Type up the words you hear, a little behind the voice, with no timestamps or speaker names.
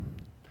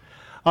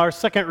Our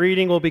second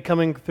reading will be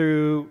coming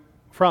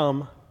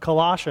from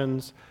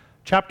Colossians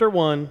chapter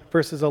 1,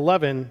 verses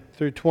 11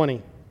 through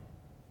 20.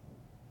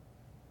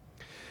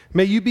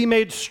 May you be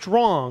made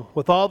strong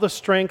with all the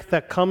strength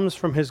that comes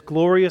from his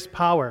glorious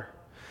power,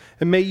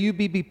 and may you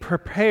be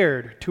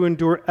prepared to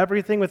endure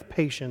everything with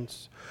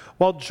patience,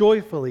 while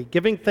joyfully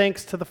giving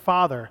thanks to the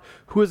Father,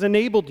 who has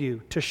enabled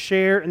you to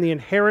share in the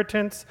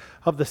inheritance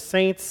of the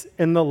saints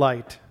in the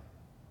light.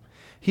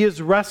 He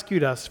has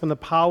rescued us from the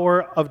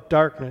power of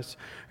darkness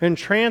and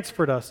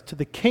transferred us to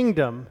the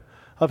kingdom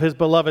of his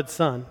beloved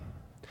Son,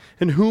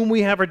 in whom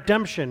we have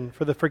redemption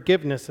for the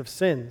forgiveness of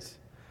sins.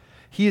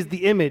 He is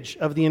the image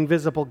of the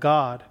invisible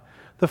God,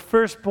 the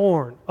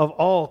firstborn of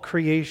all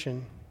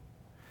creation.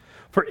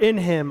 For in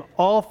him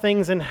all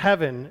things in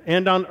heaven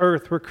and on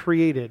earth were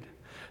created,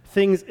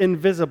 things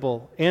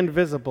invisible and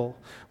visible,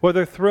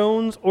 whether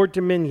thrones or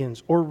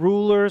dominions or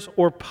rulers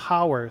or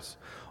powers.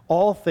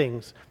 All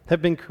things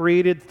have been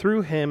created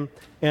through him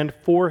and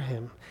for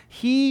him.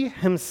 He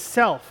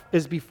himself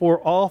is before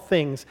all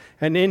things,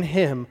 and in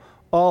him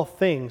all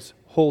things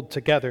hold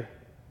together.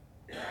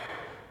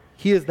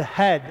 He is the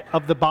head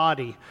of the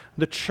body,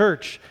 the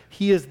church.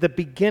 He is the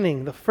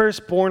beginning, the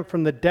firstborn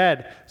from the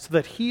dead, so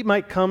that he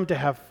might come to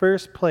have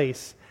first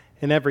place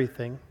in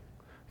everything.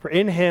 For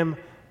in him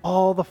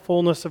all the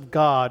fullness of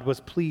God was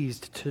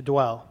pleased to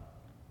dwell.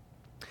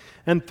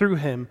 And through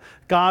him,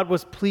 God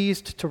was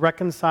pleased to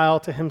reconcile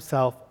to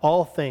himself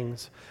all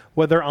things,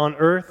 whether on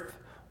earth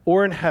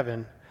or in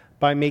heaven,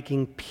 by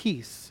making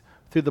peace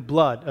through the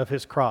blood of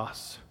his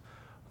cross.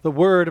 The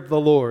word of the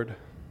Lord.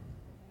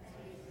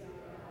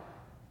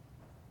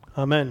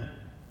 Amen.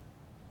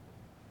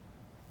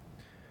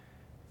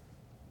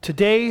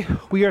 Today,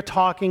 we are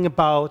talking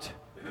about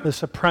the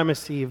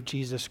supremacy of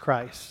Jesus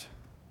Christ.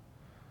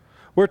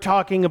 We're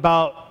talking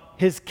about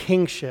his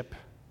kingship.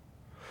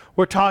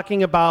 We're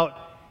talking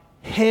about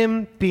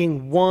him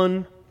being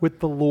one with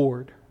the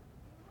Lord.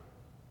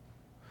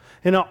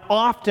 And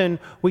often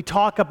we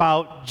talk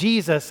about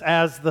Jesus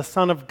as the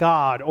Son of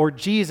God, or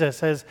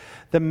Jesus as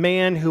the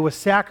man who was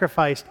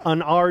sacrificed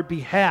on our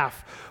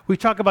behalf. We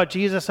talk about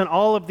Jesus in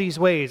all of these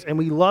ways, and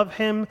we love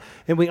him,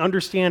 and we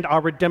understand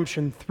our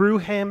redemption through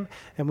him,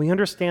 and we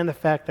understand the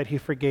fact that he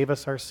forgave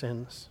us our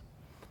sins.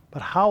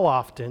 But how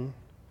often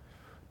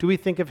do we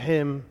think of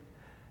him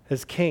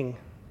as king?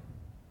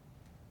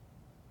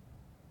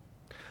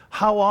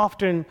 How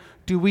often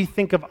do we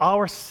think of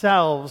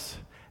ourselves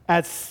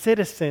as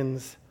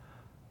citizens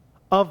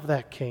of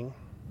that king?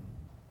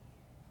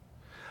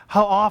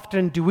 How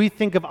often do we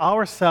think of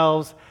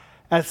ourselves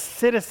as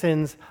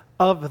citizens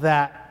of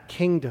that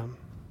kingdom?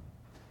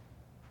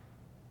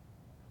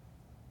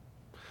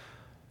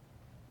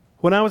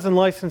 When I was in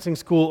licensing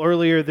school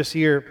earlier this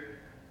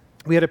year,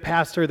 we had a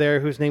pastor there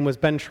whose name was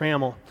Ben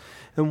Trammell.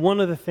 And one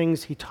of the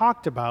things he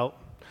talked about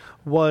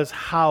was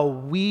how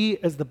we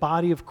as the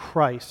body of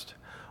Christ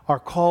are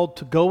called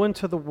to go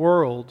into the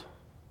world,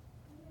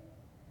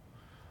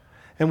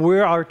 and we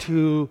are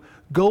to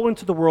go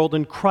into the world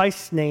in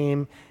Christ's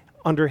name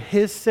under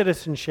his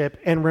citizenship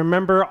and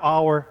remember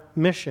our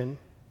mission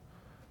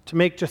to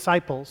make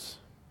disciples,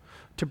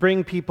 to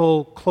bring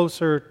people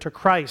closer to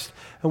Christ.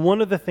 And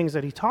one of the things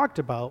that he talked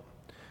about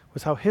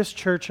was how his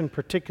church in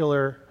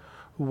particular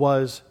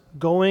was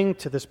going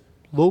to this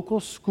local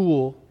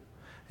school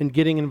and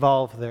getting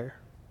involved there.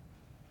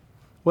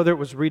 Whether it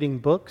was reading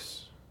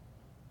books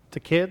to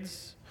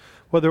kids,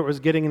 whether it was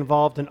getting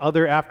involved in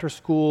other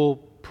after-school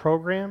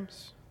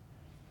programs.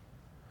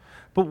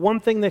 But one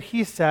thing that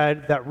he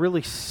said that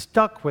really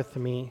stuck with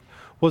me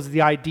was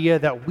the idea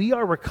that we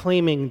are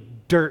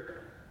reclaiming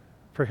dirt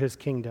for his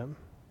kingdom.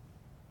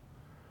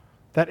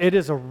 That it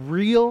is a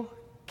real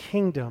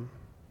kingdom.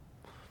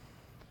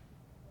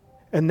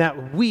 And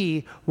that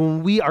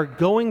when we are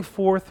going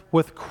forth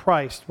with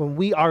Christ, when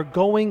we are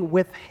going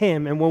with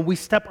him, and when we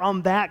step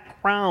on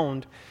that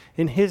ground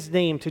in his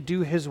name to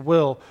do his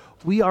will,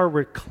 we are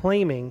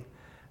reclaiming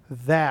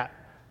that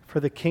for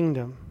the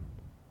kingdom.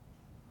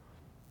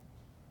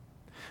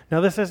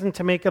 Now, this isn't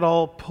to make it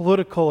all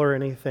political or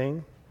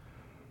anything,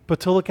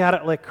 but to look at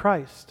it like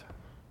Christ.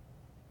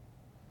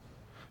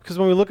 Because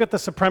when we look at the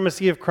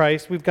supremacy of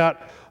Christ, we've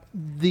got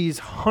these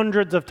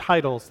hundreds of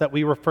titles that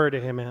we refer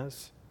to him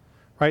as.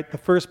 Right? The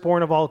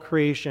firstborn of all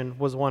creation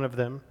was one of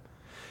them.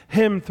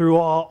 Him through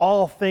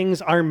all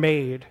things are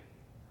made.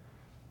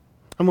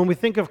 And when we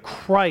think of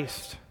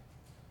Christ,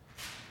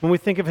 when we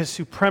think of his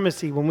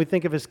supremacy, when we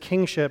think of his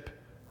kingship,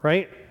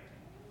 right?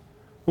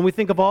 When we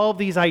think of all of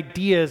these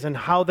ideas and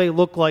how they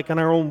look like in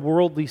our own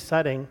worldly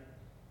setting,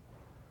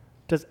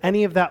 does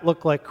any of that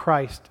look like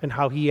Christ and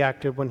how he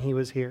acted when he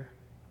was here?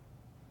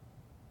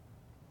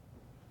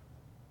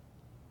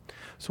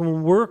 So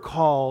when we're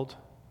called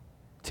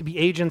to be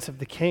agents of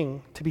the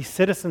king, to be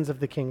citizens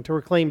of the king, to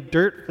reclaim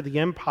dirt for the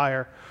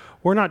empire,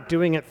 we're not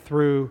doing it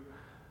through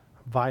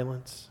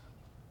violence.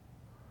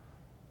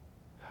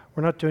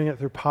 We're not doing it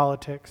through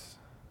politics.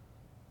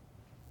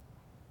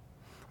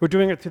 We're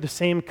doing it through the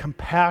same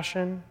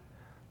compassion,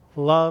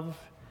 love,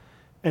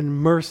 and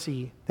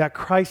mercy that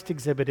Christ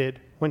exhibited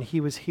when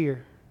he was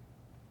here.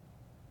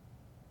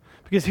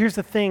 Because here's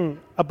the thing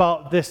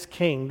about this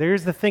king.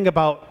 Here's the thing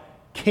about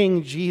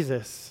King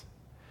Jesus.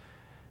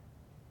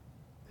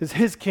 Is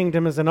his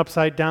kingdom is an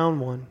upside down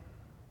one.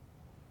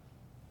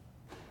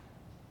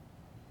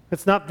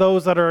 It's not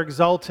those that are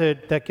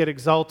exalted that get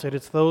exalted.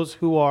 It's those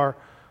who are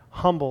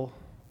humble.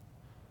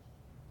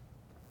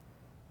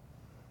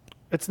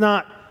 It's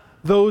not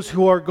those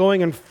who are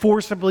going and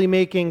forcibly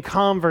making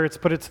converts,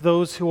 but it's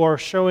those who are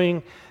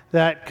showing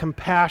that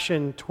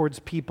compassion towards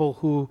people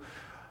who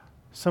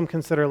some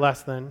consider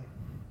less than.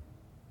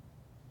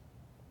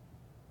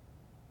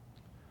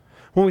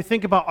 When we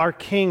think about our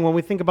king, when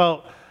we think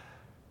about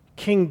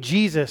King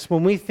Jesus,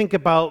 when we think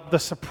about the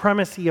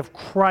supremacy of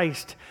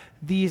Christ,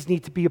 these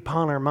need to be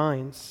upon our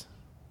minds.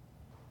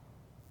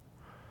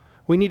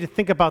 We need to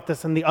think about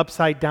this in the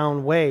upside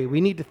down way.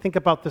 We need to think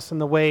about this in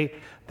the way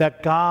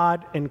that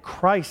God and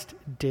Christ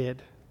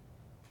did.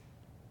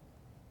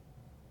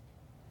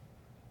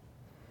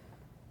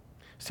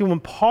 See, when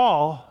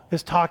Paul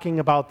is talking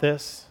about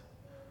this,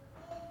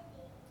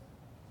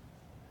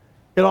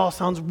 it all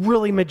sounds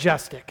really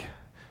majestic.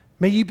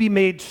 May you be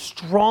made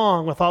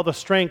strong with all the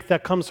strength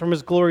that comes from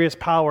his glorious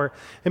power,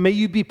 and may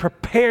you be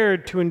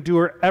prepared to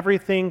endure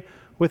everything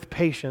with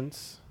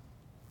patience,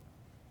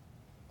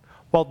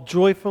 while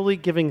joyfully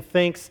giving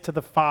thanks to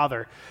the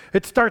Father.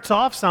 It starts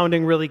off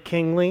sounding really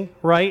kingly,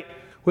 right?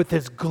 With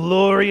his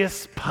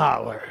glorious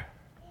power.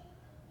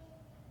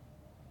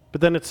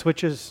 But then it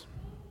switches.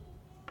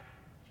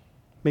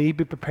 May you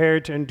be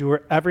prepared to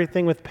endure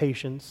everything with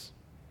patience,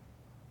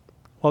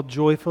 while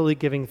joyfully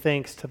giving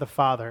thanks to the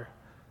Father.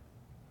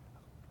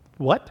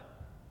 What?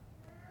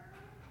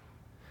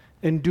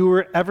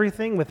 Endure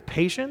everything with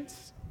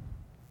patience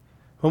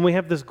when we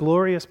have this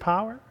glorious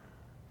power?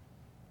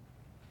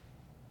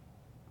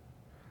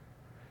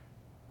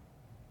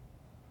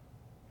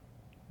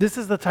 This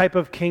is the type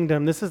of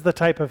kingdom, this is the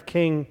type of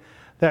king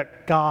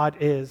that God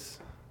is.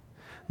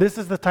 This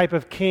is the type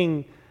of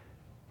king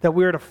that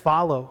we're to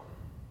follow.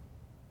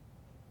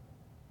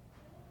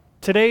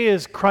 Today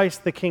is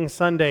Christ the King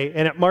Sunday,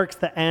 and it marks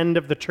the end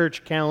of the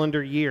church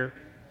calendar year.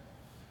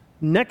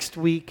 Next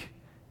week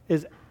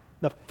is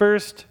the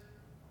first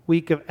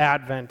week of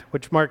Advent,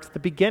 which marks the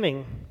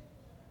beginning.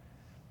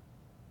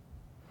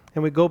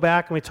 And we go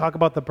back and we talk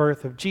about the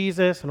birth of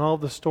Jesus and all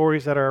the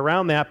stories that are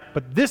around that.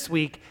 But this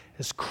week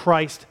is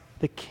Christ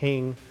the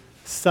King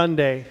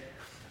Sunday.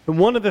 And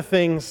one of the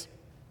things,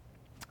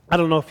 I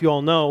don't know if you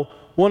all know,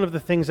 one of the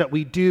things that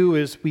we do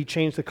is we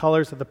change the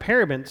colors of the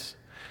paraments.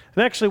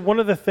 And actually, one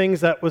of the things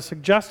that was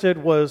suggested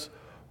was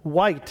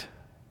white.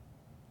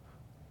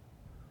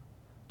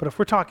 But if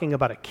we're talking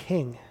about a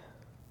king,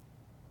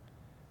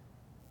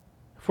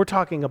 if we're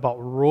talking about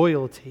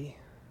royalty,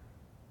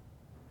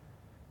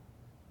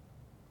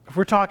 if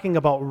we're talking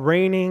about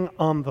reigning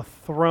on the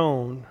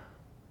throne,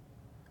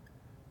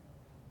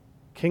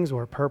 kings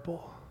wear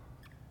purple.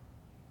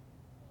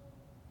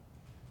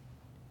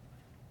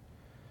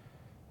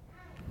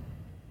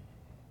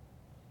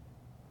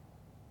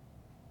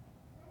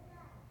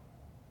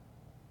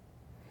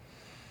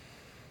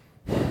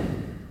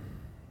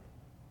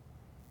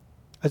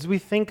 As we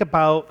think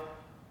about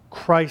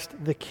Christ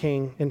the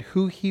King and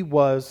who he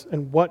was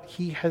and what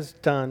he has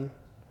done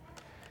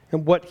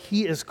and what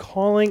he is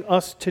calling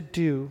us to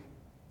do,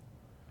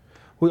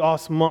 we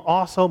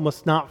also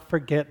must not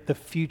forget the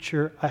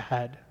future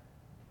ahead.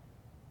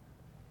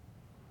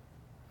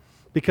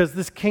 Because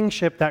this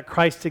kingship that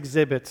Christ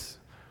exhibits,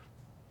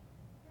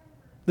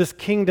 this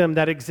kingdom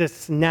that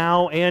exists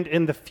now and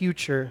in the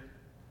future,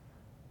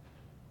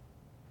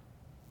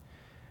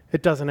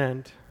 it doesn't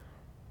end.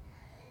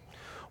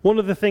 One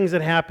of the things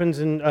that happens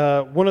in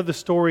one of the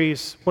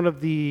stories, one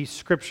of the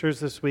scriptures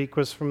this week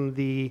was from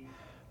the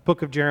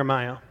book of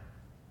Jeremiah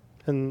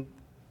and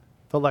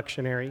the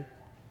lectionary.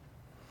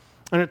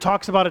 And it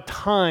talks about a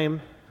time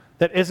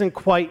that isn't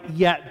quite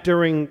yet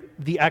during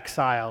the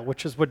exile,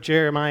 which is what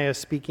Jeremiah is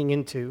speaking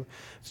into.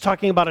 It's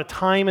talking about a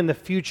time in the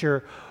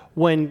future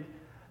when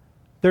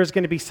there's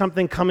going to be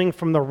something coming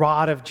from the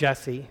rod of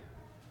Jesse,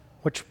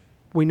 which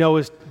we know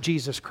is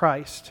Jesus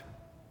Christ.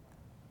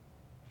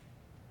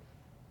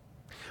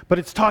 But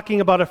it's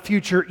talking about a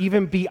future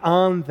even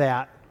beyond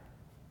that.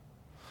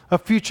 A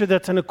future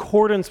that's in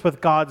accordance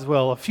with God's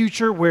will. A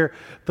future where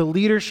the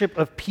leadership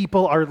of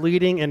people are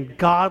leading in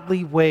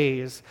godly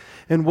ways,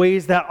 in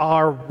ways that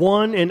are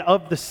one and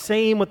of the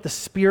same with the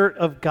Spirit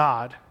of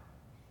God.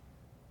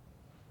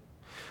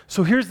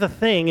 So here's the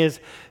thing is,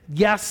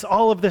 yes,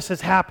 all of this is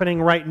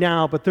happening right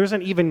now, but there's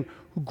an even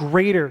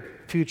greater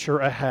future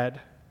ahead.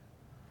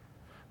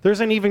 There's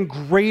an even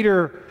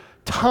greater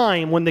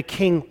time when the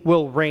King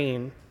will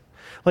reign.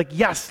 Like,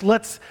 yes,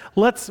 let's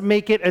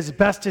make it as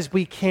best as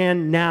we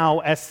can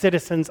now as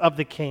citizens of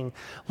the King.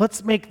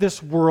 Let's make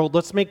this world,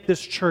 let's make this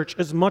church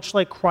as much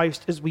like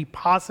Christ as we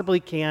possibly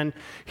can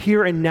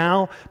here and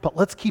now, but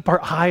let's keep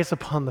our eyes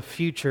upon the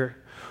future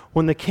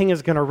when the King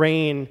is going to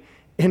reign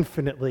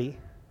infinitely.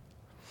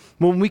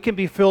 When we can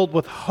be filled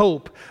with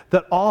hope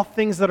that all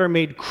things that are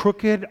made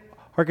crooked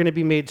are going to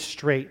be made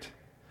straight.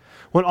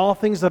 When all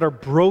things that are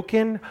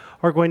broken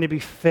are going to be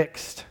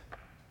fixed.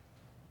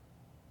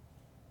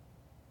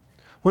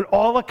 when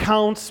all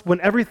accounts, when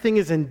everything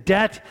is in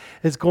debt,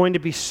 is going to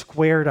be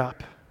squared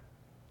up.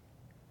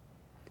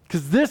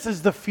 Because this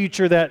is the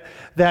future that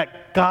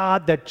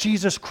God, that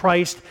Jesus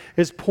Christ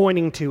is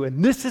pointing to.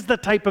 And this is the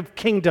type of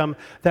kingdom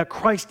that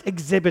Christ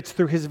exhibits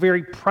through his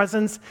very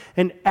presence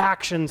and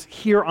actions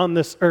here on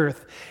this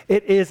earth.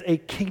 It is a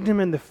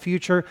kingdom in the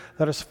future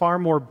that is far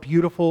more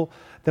beautiful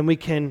than we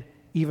can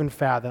even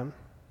fathom.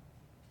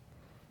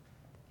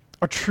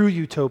 A true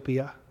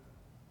utopia.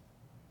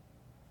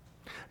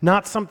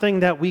 Not something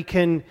that we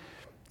can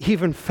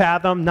even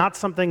fathom, not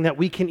something that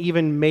we can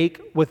even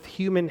make with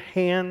human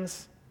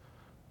hands,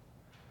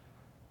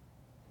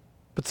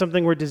 but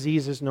something where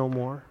disease is no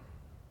more.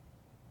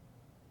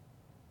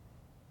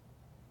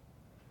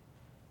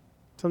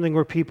 Something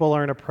where people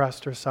aren't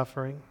oppressed or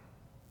suffering.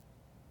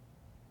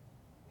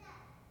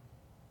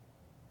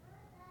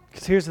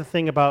 Because here's the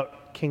thing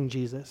about King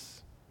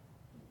Jesus.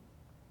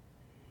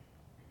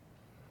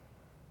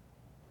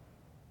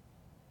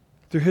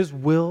 Through his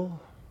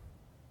will,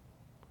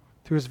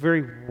 through his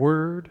very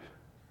word,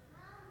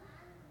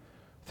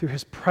 through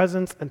his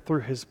presence and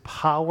through his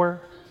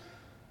power,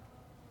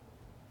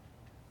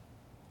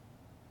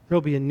 there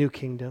will be a new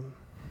kingdom.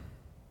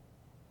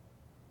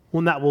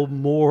 One that will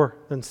more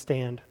than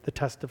stand the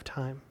test of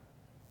time.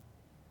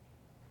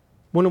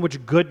 One in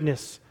which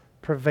goodness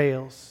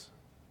prevails.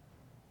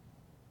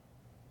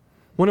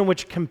 One in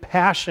which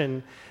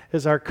compassion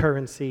is our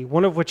currency.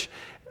 One of which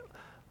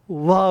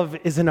love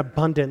is in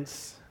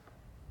abundance.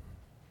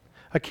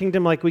 A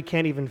kingdom like we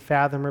can't even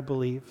fathom or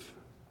believe.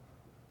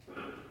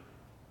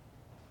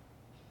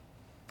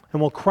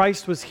 And while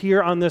Christ was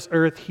here on this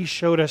earth, he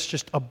showed us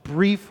just a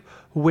brief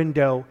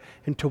window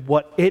into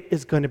what it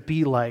is going to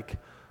be like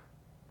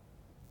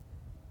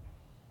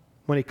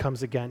when he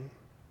comes again.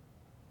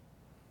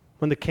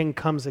 When the King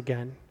comes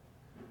again.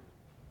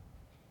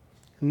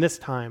 And this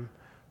time,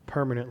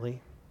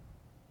 permanently.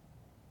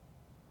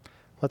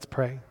 Let's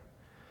pray.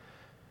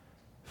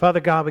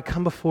 Father God, we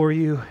come before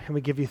you and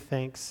we give you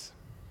thanks.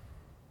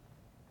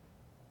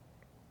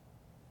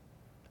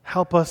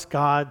 Help us,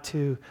 God,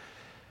 to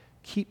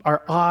keep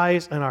our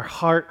eyes and our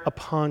heart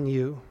upon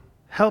you.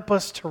 Help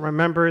us to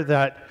remember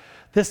that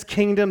this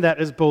kingdom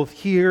that is both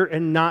here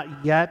and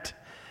not yet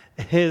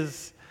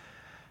is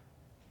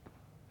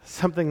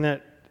something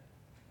that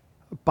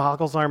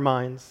boggles our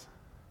minds.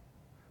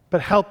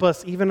 But help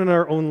us, even in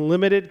our own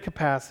limited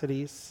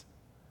capacities,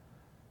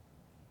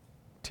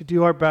 to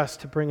do our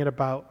best to bring it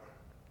about.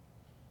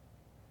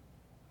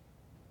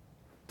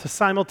 To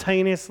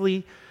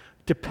simultaneously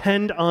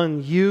depend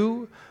on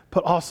you,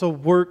 but also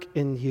work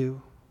in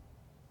you.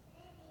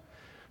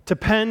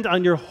 Depend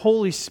on your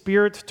Holy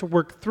Spirit to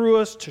work through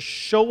us, to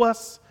show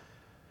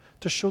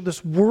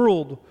this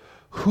world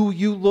who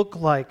you look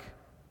like,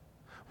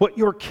 what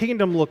your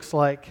kingdom looks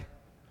like,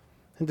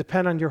 and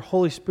depend on your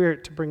Holy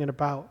Spirit to bring it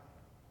about.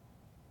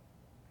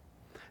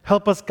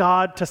 Help us,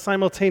 God, to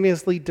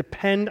simultaneously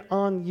depend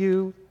on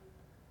you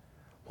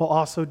while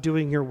also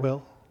doing your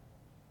will.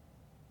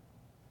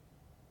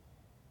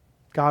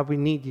 God, we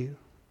need you.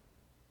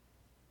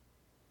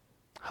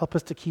 Help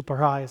us to keep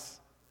our eyes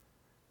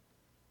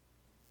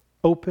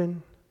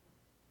open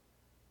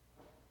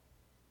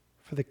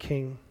for the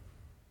King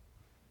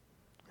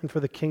and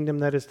for the kingdom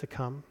that is to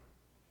come.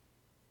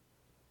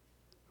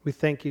 We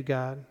thank you,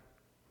 God.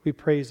 We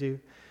praise you.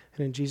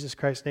 And in Jesus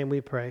Christ's name we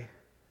pray.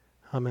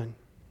 Amen.